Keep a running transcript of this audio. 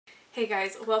Hey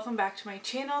guys, welcome back to my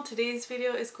channel. Today's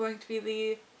video is going to be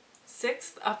the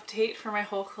 6th update for my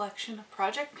whole collection of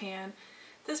Project Pan.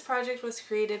 This project was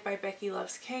created by Becky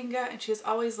Loves Kanga and she is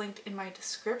always linked in my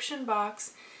description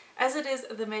box. As it is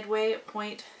the midway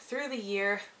point through the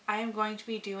year, I am going to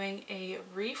be doing a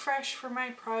refresh for my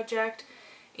project,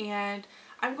 and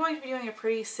I'm going to be doing a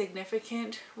pretty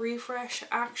significant refresh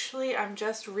actually. I'm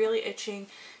just really itching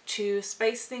to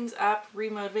spice things up,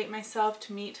 remotivate myself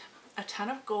to meet a ton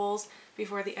of goals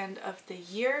before the end of the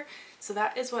year. So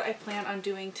that is what I plan on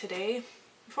doing today.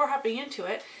 Before hopping into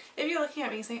it, if you're looking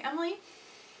at me saying, Emily,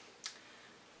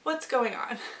 what's going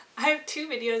on? I have 2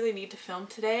 videos I need to film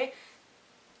today.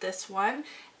 This one,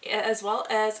 as well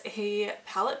as a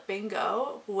palette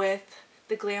bingo with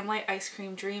the Glamlight Ice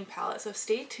Cream Dream palette. So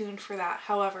stay tuned for that.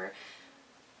 However,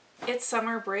 it's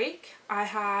summer break. I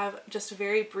have just a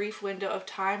very brief window of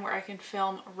time where I can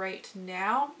film right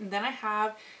now, and then I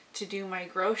have to do my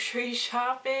grocery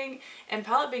shopping, and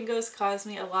palette bingos cause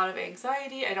me a lot of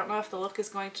anxiety. I don't know if the look is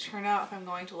going to turn out, if I'm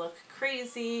going to look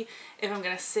crazy, if I'm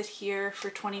going to sit here for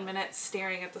 20 minutes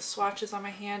staring at the swatches on my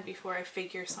hand before I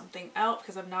figure something out,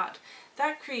 because I'm not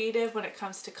that creative when it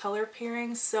comes to color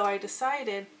pairings. So I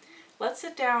decided, let's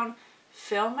sit down,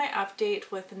 film my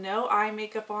update with no eye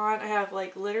makeup on. I have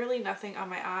like literally nothing on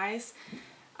my eyes,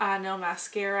 no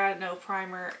mascara, no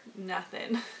primer,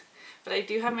 nothing. But I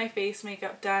do have my face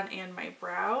makeup done and my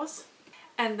brows.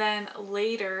 And then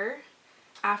later,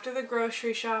 after the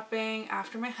grocery shopping,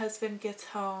 after my husband gets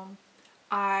home,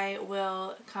 I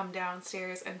will come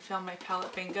downstairs and film my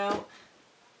palette bingo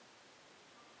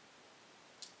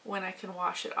when I can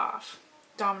wash it off.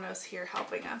 Domino's here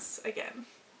helping us again.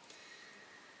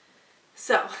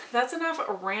 So that's enough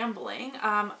rambling.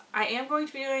 I am going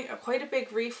to be doing quite a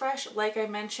big refresh. Like I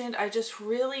mentioned, I just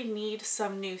really need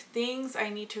some new things. I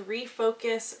need to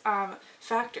refocus,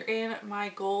 factor in my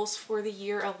goals for the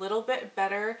year a little bit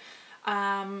better,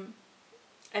 and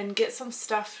get some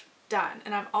stuff done.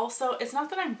 And I'm also, it's not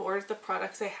that I'm bored with the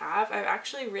products I have. I've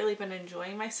actually really been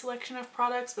enjoying my selection of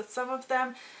products, but some of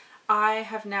them I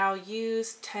have now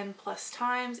used 10 plus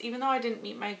times. Even though I didn't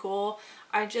meet my goal,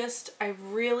 I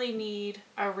really need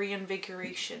a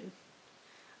reinvigoration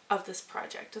of this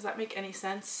project. Does that make any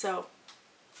sense? So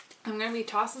I'm going to be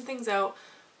tossing things out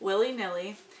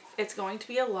willy-nilly. It's going to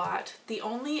be a lot. The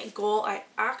only goal I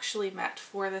actually met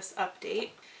for this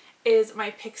update is my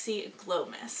Pixie Glow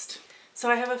Mist. So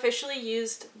I have officially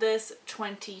used this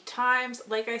 20 times.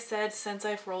 Like I said, since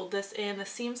I've rolled this in, this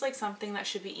seems like something that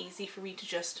should be easy for me to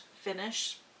just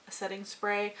finish a setting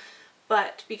spray,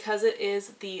 but because it is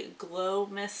the Glow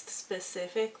Mist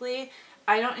specifically,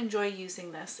 I don't enjoy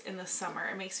using this in the summer.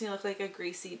 It makes me look like a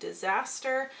greasy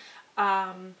disaster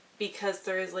because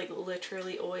there is like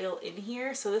literally oil in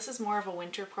here. So this is more of a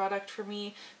winter product for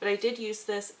me, but I did use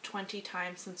this 20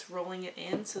 times since rolling it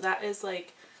in, so that is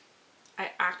like,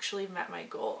 I actually met my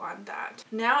goal on that.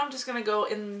 Now I'm just gonna go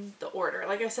in the order.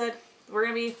 Like I said, we're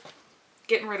gonna be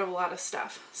getting rid of a lot of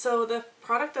stuff. So the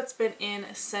product that's been in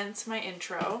since my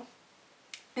intro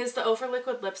is the Over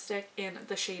Liquid lipstick in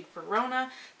the shade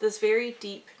Verona, this very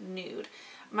deep nude.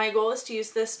 My goal is to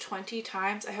use this 20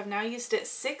 times. I have now used it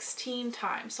 16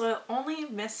 times, so I only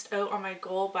missed out on my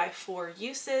goal by 4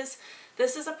 uses.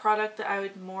 This is a product that I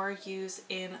would more use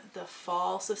in the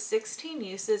fall, so 16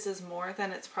 uses is more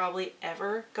than it's probably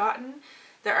ever gotten.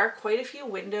 There are quite a few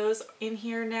windows in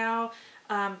here now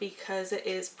because it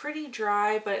is pretty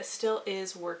dry, but it still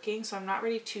is working, so I'm not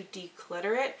ready to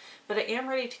declutter it, but I am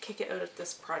ready to kick it out of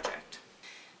this project.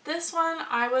 This one,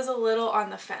 I was a little on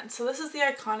the fence. So this is the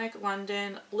iconic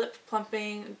London Lip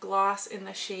Plumping Gloss in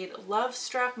the shade Love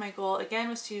Struck. My goal, again,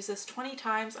 was to use this 20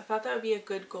 times. I thought that would be a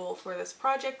good goal for this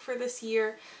project for this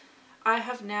year. I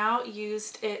have now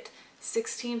used it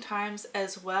 16 times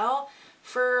as well.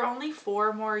 For only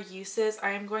 4 more uses,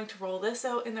 I am going to roll this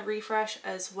out in the refresh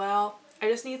as well. I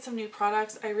just need some new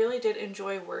products. I really did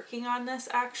enjoy working on this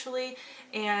actually,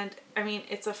 and I mean,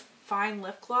 it's a fine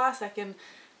lip gloss. I can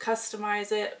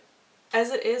customize it.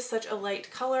 As it is such a light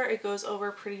color, it goes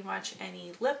over pretty much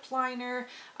any lip liner.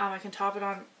 I can top it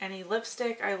on any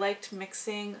lipstick. I liked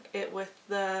mixing it with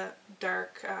the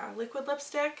dark liquid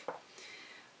lipstick,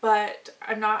 but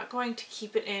I'm not going to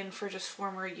keep it in for just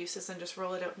 4 more uses and just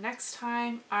roll it out next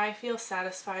time. I feel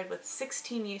satisfied with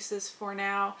 16 uses for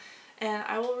now, and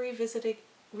I will revisit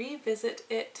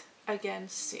it again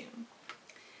soon.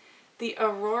 The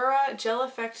Aurora Gel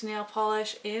Effect Nail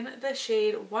Polish in the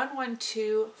shade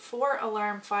 112 for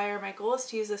Alarm Fire. My goal is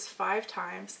to use this 5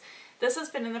 times. This has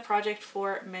been in the project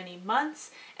for many months,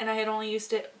 and I had only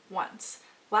used it once.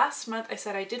 Last month I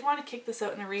said I did want to kick this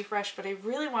out in the refresh, but I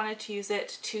really wanted to use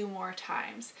it 2 more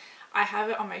times. I have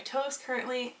it on my toes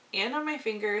currently and on my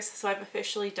fingers, so I've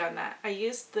officially done that. I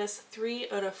used this 3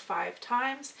 out of 5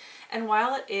 times, and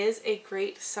while it is a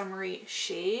great summery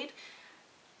shade,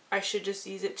 I should just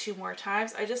use it 2 more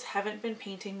times. I just haven't been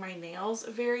painting my nails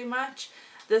very much.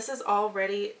 This is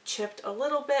already chipped a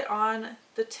little bit on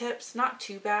the tips, not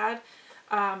too bad,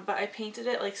 but I painted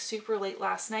it like super late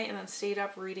last night and then stayed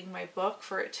up reading my book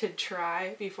for it to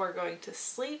dry before going to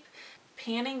sleep.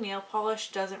 Panning nail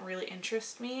polish doesn't really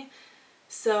interest me,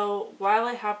 so while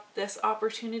I have this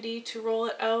opportunity to roll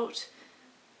it out,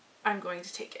 I'm going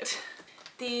to take it.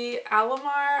 The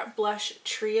Alamar Blush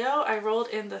Trio, I rolled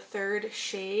in the 3rd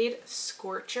shade,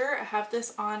 Scorcher. I have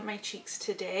this on my cheeks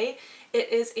today. It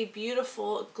is a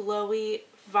beautiful, glowy,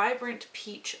 vibrant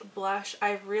peach blush.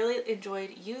 I've really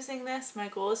enjoyed using this. My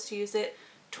goal is to use it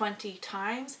 20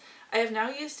 times. I have now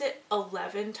used it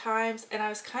 11 times, and I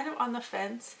was kind of on the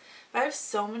fence, but I have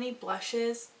so many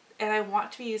blushes and I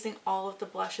want to be using all of the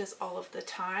blushes all of the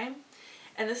time.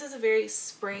 And this is a very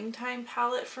springtime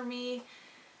palette for me.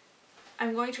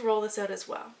 I'm going to roll this out as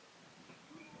well.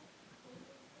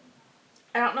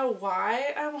 I don't know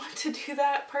why I want to do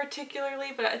that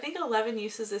particularly, but I think 11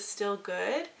 uses is still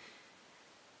good.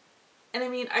 And I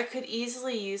mean, I could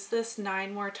easily use this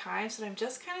 9 more times, and I'm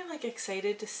just kind of like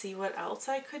excited to see what else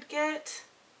I could get.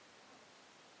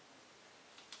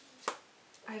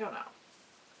 I don't know.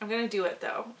 I'm gonna do it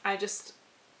though. I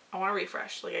want to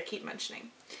refresh, like I keep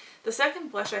mentioning. The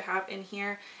second blush I have in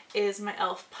here is my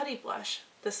e.l.f. Putty Blush.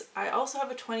 This I also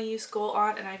have a 20 use goal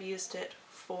on, and I've used it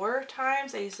 4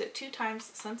 times. I used it 2 times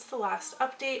since the last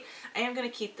update. I am going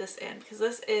to keep this in because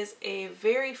this is a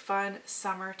very fun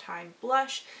summertime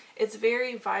blush. It's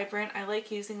very vibrant. I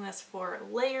like using this for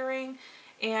layering,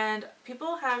 and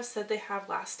people have said they have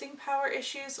lasting power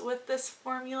issues with this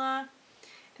formula,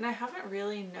 and I haven't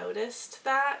really noticed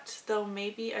that, though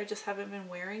maybe I just haven't been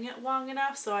wearing it long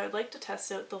enough, so I'd like to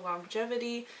test out the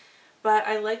longevity. But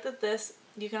I like that this,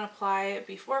 you can apply it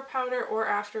before powder or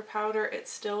after powder. It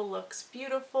still looks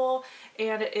beautiful,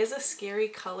 and it is a scary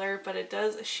color, but it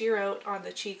does sheer out on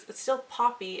the cheeks. It's still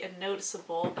poppy and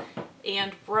noticeable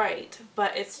and bright,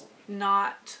 but it's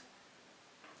not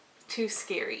too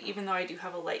scary, even though I do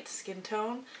have a light skin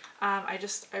tone. I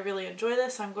really enjoy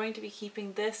this, so I'm going to be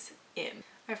keeping this in.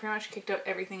 I've pretty much kicked out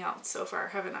everything else so far,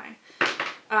 haven't I?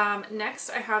 Next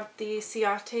I have the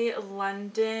Ciate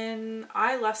London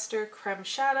Eye Luster Creme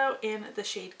Shadow in the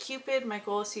shade Cupid. My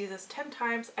goal is to use this 10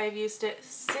 times. I've used it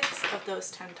 6 of those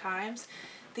 10 times.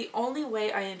 The only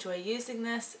way I enjoy using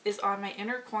this is on my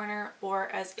inner corner or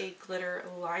as a glitter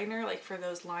liner, like for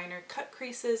those liner cut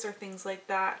creases or things like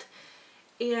that.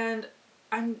 And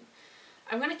I'm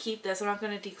going to keep this. I'm not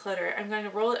going to declutter it. I'm going to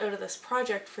roll it out of this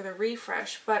project for the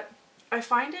refresh, but I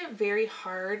find it very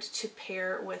hard to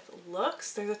pair with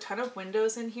looks. There's a ton of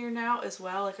windows in here now as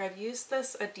well. Like I've used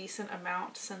this a decent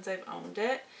amount since I've owned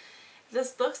it.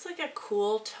 This looks like a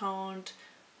cool toned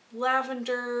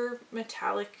lavender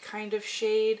metallic kind of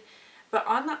shade, but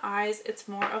on the eyes it's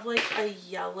more of like a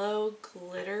yellow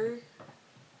glitter.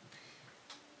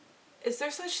 Is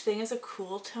there such thing as a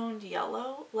cool toned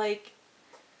yellow? Like,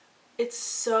 it's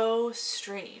so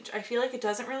strange. I feel like it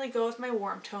doesn't really go with my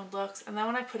warm toned looks, and then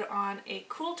when I put it on a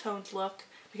cool toned look,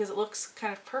 because it looks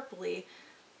kind of purpley,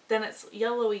 then it's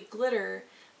yellowy glitter,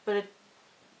 but it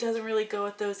doesn't really go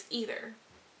with those either.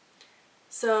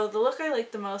 So the look I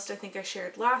liked the most, I think I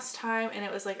shared last time, and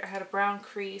it was like I had a brown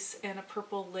crease and a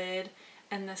purple lid,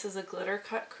 and this is a glitter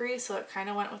cut crease, so it kind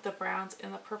of went with the browns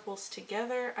and the purples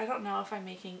together. I don't know if I'm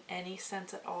making any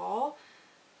sense at all.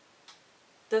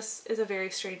 This is a very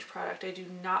strange product. I do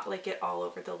not like it all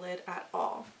over the lid at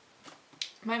all.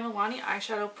 My Milani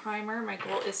eyeshadow primer, my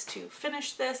goal is to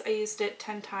finish this. I used it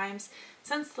 10 times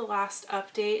since the last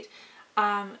update.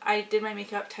 I did my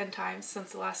makeup 10 times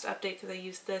since the last update because I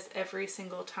use this every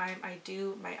single time I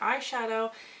do my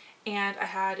eyeshadow, and I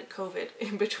had COVID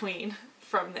in between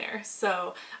from there.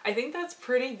 So I think that's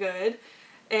pretty good,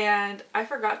 and I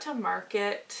forgot to mark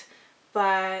it,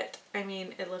 but I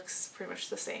mean, it looks pretty much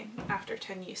the same after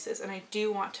 10 uses, and I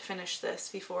do want to finish this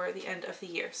before the end of the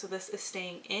year, so this is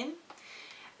staying in.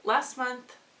 Last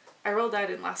month, I rolled that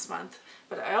in last month,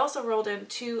 but I also rolled in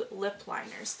 2 lip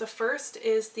liners. The first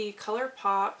is the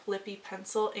ColourPop Lippy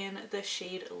Pencil in the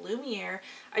shade Lumiere.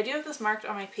 I do have this marked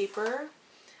on my paper,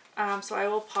 so I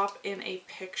will pop in a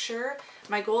picture.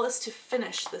 My goal is to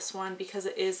finish this one because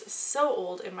it is so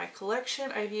old in my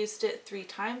collection. I've used it 3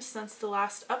 times since the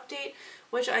last update,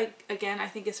 which I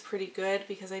think is pretty good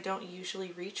because I don't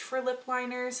usually reach for lip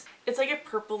liners. It's like a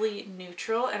purpley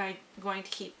neutral, and I'm going to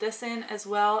keep this in as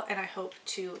well, and I hope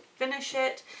to finish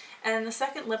it. And the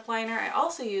second lip liner I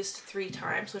also used 3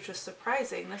 times, which was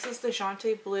surprising. This is the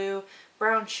JonteBlu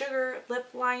Brown Sugar lip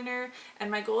liner,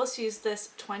 and my goal is to use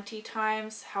this 20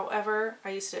 times. However,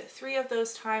 I used it 3 of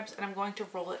those times, and I'm going to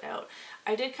roll it out.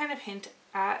 I did kind of hint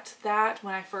at that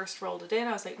when I first rolled it in.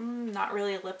 I was like, not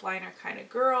really a lip liner kind of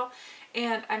girl,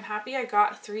 and I'm happy I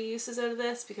got 3 uses out of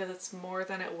this because it's more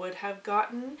than it would have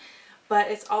gotten,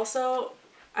 but it's also,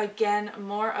 again,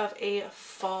 more of a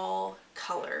fall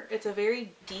color. It's a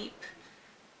very deep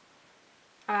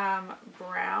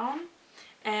brown,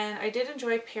 and I did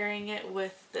enjoy pairing it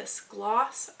with this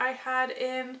gloss I had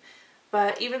in,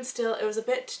 but even still it was a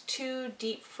bit too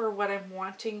deep for what I'm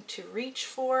wanting to reach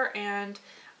for, and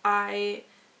I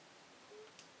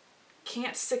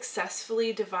can't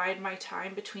successfully divide my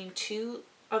time between 2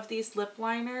 of these lip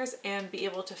liners and be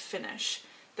able to finish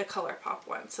the ColourPop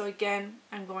one. So again,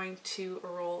 I'm going to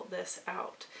roll this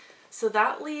out. So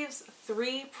that leaves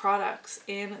 3 products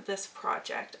in this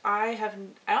project. I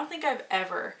don't think I've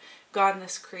ever gone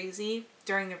this crazy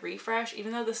during the refresh.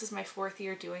 Even though this is my 4th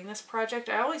year doing this project,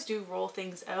 I always do roll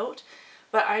things out,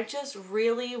 but I just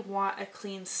really want a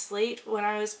clean slate. When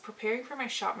I was preparing for my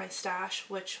Shop My Stash,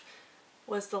 which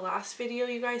was the last video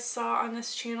you guys saw on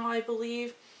this channel, I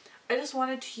believe, I just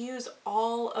wanted to use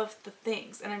all of the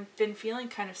things, and I've been feeling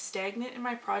kind of stagnant in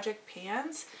my project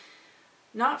pans.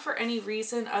 Not for any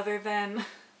reason other than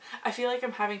I feel like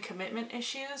I'm having commitment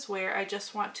issues where I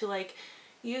just want to like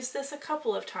use this a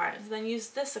couple of times, then use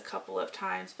this a couple of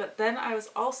times. But then I was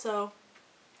also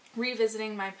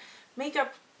revisiting my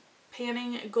makeup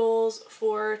panning goals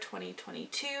for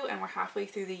 2022, and we're halfway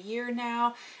through the year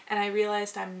now, and I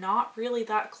realized I'm not really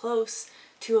that close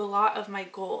to a lot of my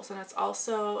goals. And it's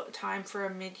also time for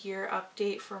a mid-year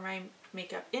update for my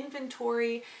makeup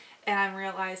inventory, and I'm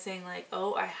realizing like,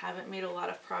 oh, I haven't made a lot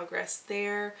of progress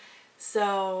there.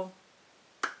 So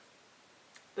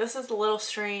this is a little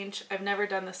strange. I've never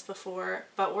done this before,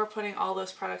 but we're putting all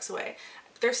those products away.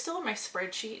 They're still in my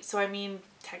spreadsheet, so I mean,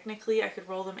 technically I could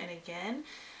roll them in again.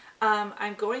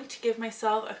 I'm going to give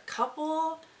myself a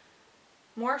couple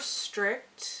more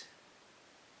strict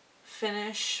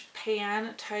finish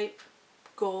pan type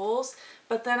goals,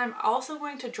 but then I'm also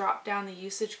going to drop down the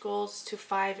usage goals to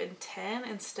 5 and 10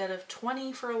 instead of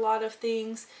 20 for a lot of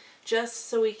things, just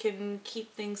so we can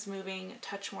keep things moving,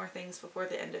 touch more things before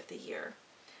the end of the year.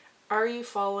 Are you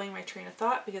following my train of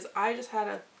thought? Because I just had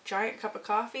a giant cup of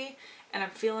coffee and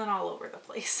I'm feeling all over the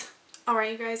place.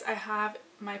 Alright, you guys, I have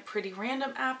my Pretty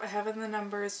Random app. I have in the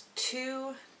numbers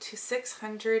 2 to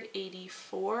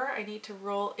 684. I need to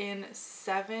roll in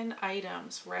 7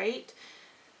 items, right?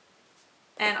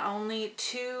 And only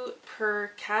 2 per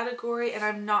category, and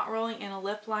I'm not rolling in a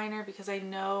lip liner because I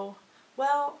know,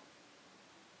 well,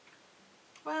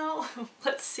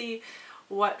 let's see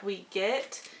what we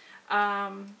get. I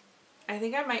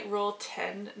think I might roll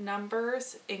 10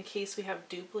 numbers in case we have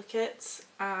duplicates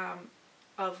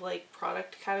of like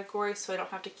product categories, so I don't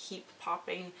have to keep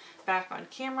popping back on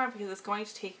camera, because it's going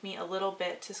to take me a little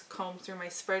bit to comb through my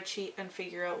spreadsheet and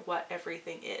figure out what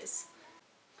everything is.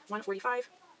 145,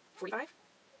 45.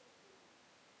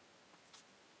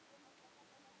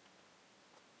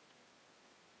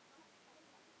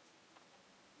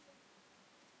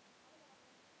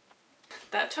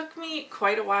 That took me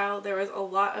quite a while. There was a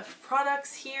lot of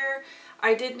products here.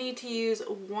 I did need to use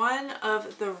one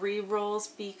of the re-rolls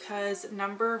because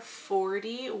number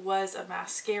 40 was a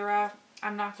mascara.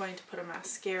 I'm not going to put a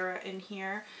mascara in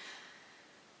here,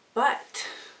 but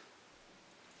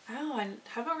oh, I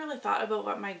haven't really thought about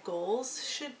what my goals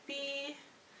should be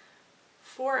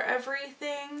for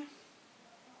everything.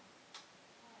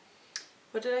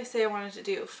 What did I say I wanted to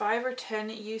do? 5 or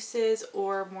 10 uses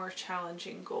or more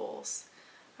challenging goals?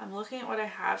 I'm looking at what I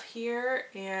have here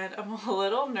and I'm a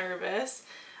little nervous.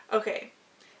 Okay,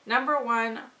 number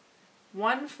 1,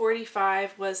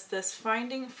 145 was this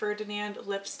Finding Ferdinand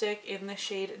lipstick in the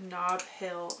shade Nob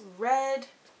Hill Red.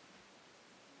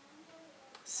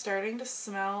 Starting to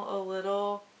smell a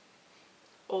little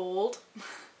old.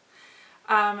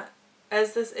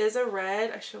 As this is a red,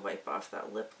 I should wipe off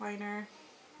that lip liner.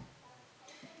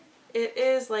 It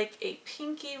is like a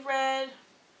pinky red.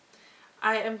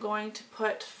 I am going to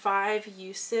put 5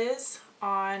 uses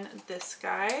on this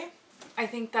guy. I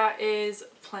think that is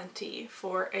plenty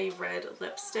for a red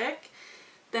lipstick.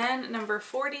 Then number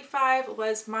 45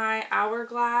 was my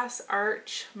Hourglass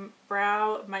Arch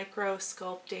Brow Micro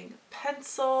Sculpting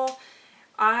Pencil.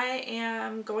 I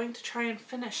am going to try and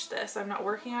finish this. I'm not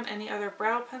working on any other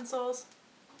brow pencils.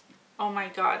 Oh my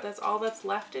god, that's all that's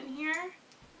left in here.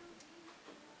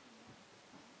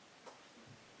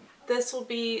 This will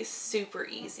be super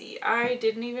easy. I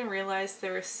didn't even realize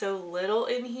there was so little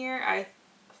in here. I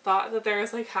thought that there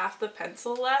was like half the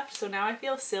pencil left, so now I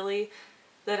feel silly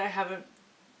that I haven't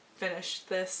finished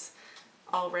this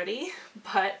already,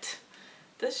 but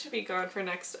this should be gone for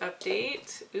next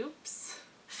update. Oops.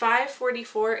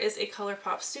 544 is a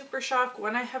ColourPop Super Shock,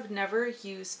 one I have never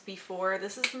used before.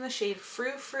 This is in the shade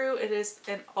Frou Frou. It is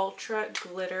an ultra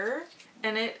glitter,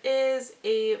 and it is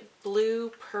a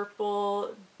blue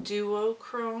purple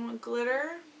duochrome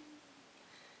glitter.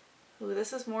 Ooh,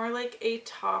 this is more like a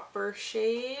topper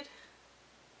shade.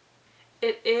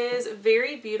 It is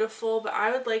very beautiful, but I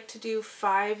would like to do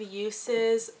 5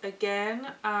 uses again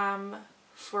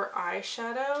for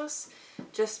eyeshadows,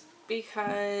 just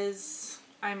because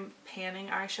I'm panning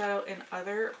eyeshadow in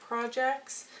other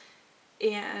projects,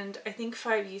 and I think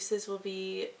 5 uses will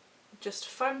be just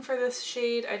fun for this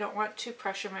shade. I don't want to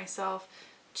pressure myself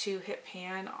to hit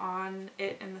pan on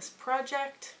it in this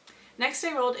project. Next,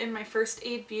 I rolled in my First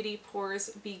Aid Beauty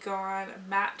Pores Be Gone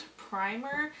Matte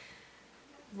Primer.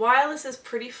 While this is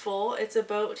pretty full, it's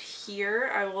about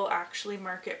here. I will actually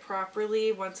mark it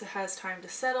properly once it has time to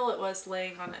settle. It was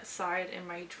laying on its side in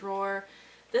my drawer.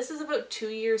 This is about 2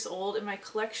 years old in my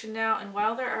collection now, and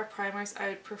while there are primers I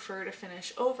would prefer to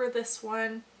finish over this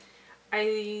one,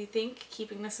 I think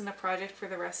keeping this in the project for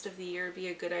the rest of the year would be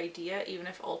a good idea, even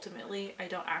if ultimately I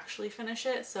don't actually finish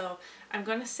it. So I'm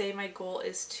going to say my goal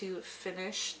is to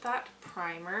finish that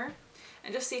primer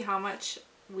and just see how much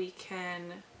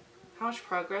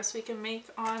progress we can make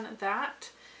on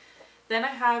that. Then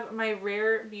I have my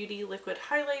Rare Beauty Liquid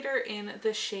Highlighter in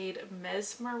the shade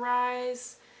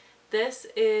Mesmerize. This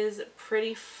is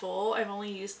pretty full. I've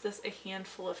only used this a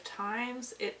handful of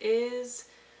times. It is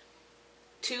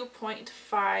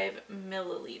 2.5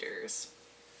 milliliters.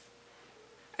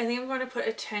 I think I'm going to put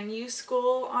a 10 use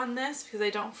goal on this because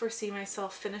I don't foresee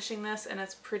myself finishing this, and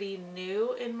it's pretty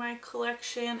new in my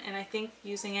collection, and I think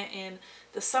using it in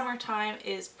the summertime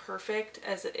is perfect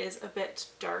as it is a bit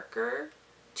darker.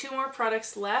 2 more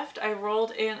products left. I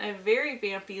rolled in a very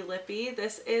vampy lippy.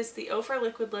 This is the Ofra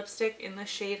Liquid Lipstick in the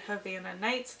shade Havana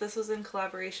Nights. This was in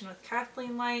collaboration with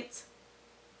Kathleen Lights.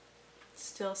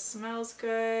 Still smells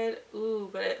good. Ooh,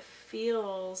 but it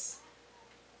feels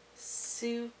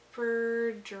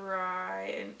super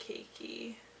dry and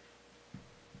cakey.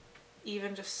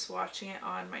 Even just swatching it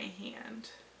on my hand.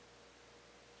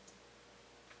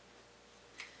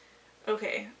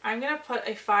 Okay, I'm going to put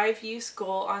a 5 use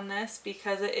goal on this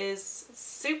because it is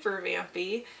super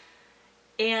vampy,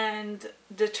 and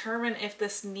determine if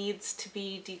this needs to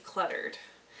be decluttered.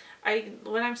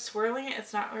 When I'm swirling it,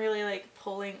 it's not really like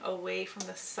pulling away from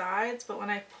the sides, but when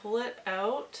I pull it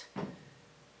out,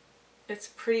 it's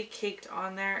pretty caked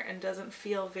on there and doesn't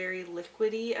feel very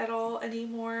liquidy at all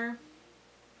anymore.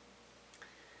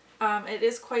 It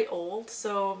is quite old,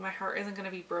 so my heart isn't going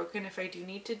to be broken if I do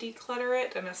need to declutter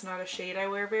it, and it's not a shade I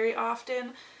wear very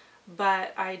often,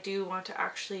 but I do want to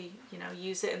actually, you know,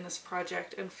 use it in this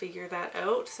project and figure that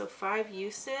out. So 5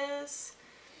 uses.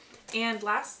 And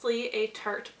lastly, a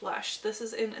Tarte blush. This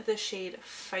is in the shade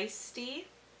Feisty.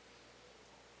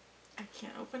 I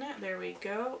can't open it. There we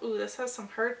go. Ooh, this has some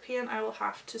hard pan I will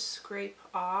have to scrape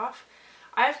off.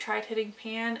 I've tried hitting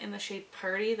pan in the shade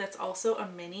Party. That's also a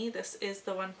mini. This is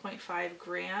the 1.5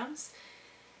 grams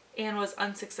and was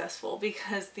unsuccessful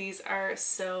because these are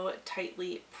so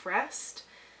tightly pressed.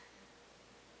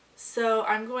 So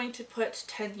I'm going to put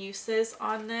 10 uses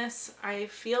on this. I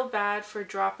feel bad for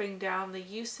dropping down the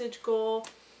usage goal,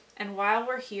 and while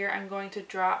we're here I'm going to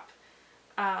drop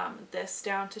this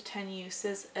down to 10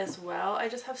 uses as well. I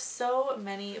just have so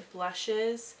many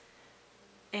blushes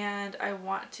and I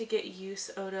want to get use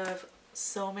out of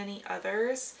so many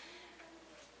others,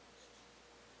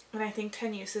 and I think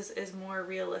 10 uses is more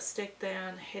realistic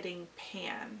than hitting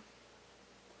pan.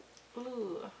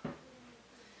 Ooh,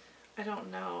 I don't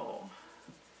know.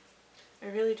 I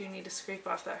really do need to scrape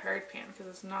off that hard pan because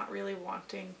it's not really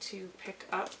wanting to pick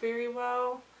up very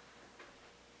well.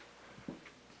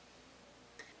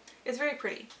 It's very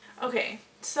pretty. Okay,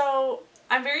 so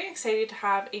I'm very excited to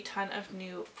have a ton of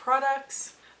new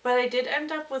products, but I did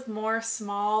end up with more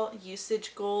small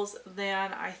usage goals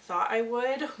than I thought I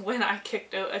would when I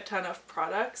kicked out a ton of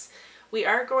products. We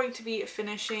are going to be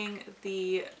finishing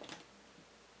the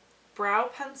brow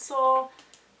pencil,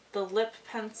 the lip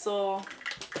pencil,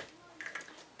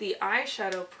 the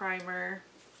eyeshadow primer,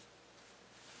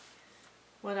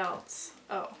 what else?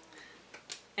 Oh,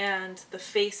 and the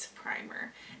face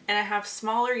primer. And I have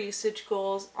smaller usage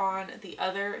goals on the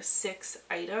other 6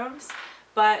 items,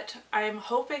 but I'm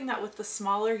hoping that with the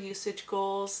smaller usage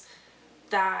goals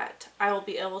that I will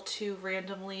be able to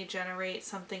randomly generate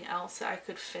something else that I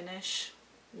could finish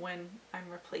when I'm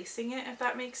replacing it, if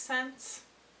that makes sense.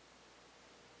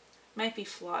 Might be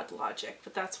flawed logic,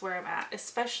 but that's where I'm at,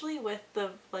 especially with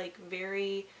the like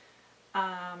very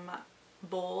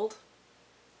bold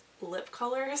lip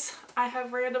colors I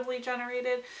have randomly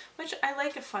generated, which I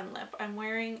like a fun lip. I'm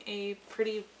wearing a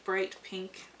pretty bright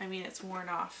pink. I mean, it's worn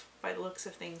off by the looks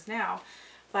of things now,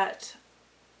 but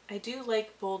I do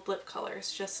like bold lip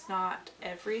colors, just not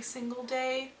every single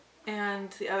day. And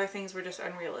the other things were just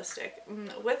unrealistic.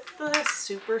 With the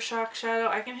Super Shock shadow,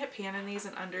 I can hit pan in these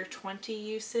in under 20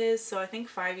 uses, so I think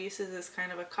 5 uses is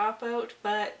kind of a cop-out,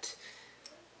 but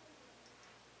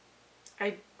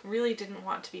I really didn't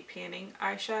want to be panning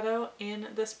eyeshadow in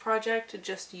this project,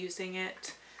 just using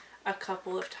it a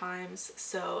couple of times,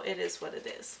 so it is what it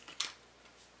is.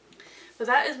 But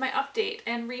that is my update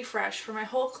and refresh for my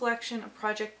whole collection of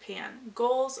Project Pan.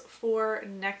 Goals for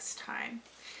next time.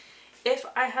 If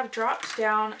I have dropped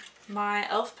down my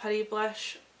e.l.f. Putty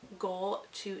Blush goal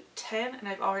to 10 and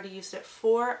I've already used it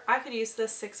 4, I could use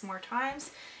this 6 more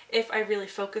times if I really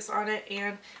focus on it,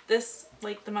 and this,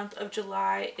 like the month of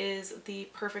July, is the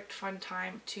perfect fun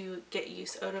time to get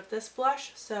use out of this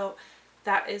blush, so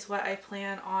that is what I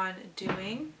plan on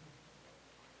doing.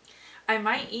 I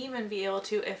might even be able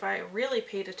to, if I really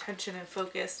paid attention and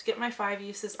focused, get my 5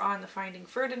 uses on the Finding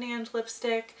Ferdinand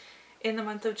lipstick in the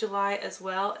month of July as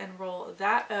well and roll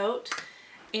that out.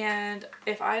 And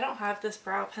if I don't have this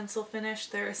brow pencil finish,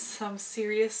 there is something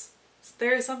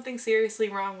seriously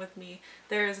wrong with me.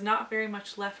 There is not very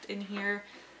much left in here,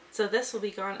 so this will be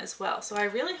gone as well. So I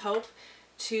really hope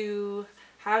to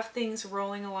have things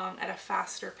rolling along at a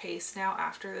faster pace now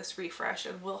after this refresh,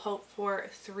 and we'll hope for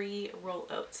 3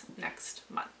 rollouts next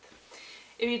month.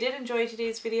 If you did enjoy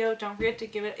today's video, don't forget to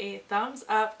give it a thumbs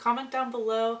up. Comment down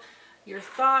below your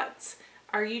thoughts.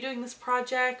 Are you doing this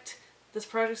project? This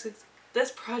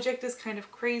project is kind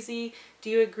of crazy. Do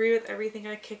you agree with everything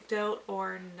I kicked out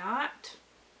or not?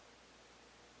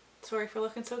 Sorry for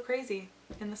looking so crazy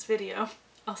in this video.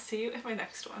 I'll see you in my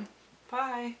next one.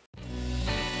 Bye!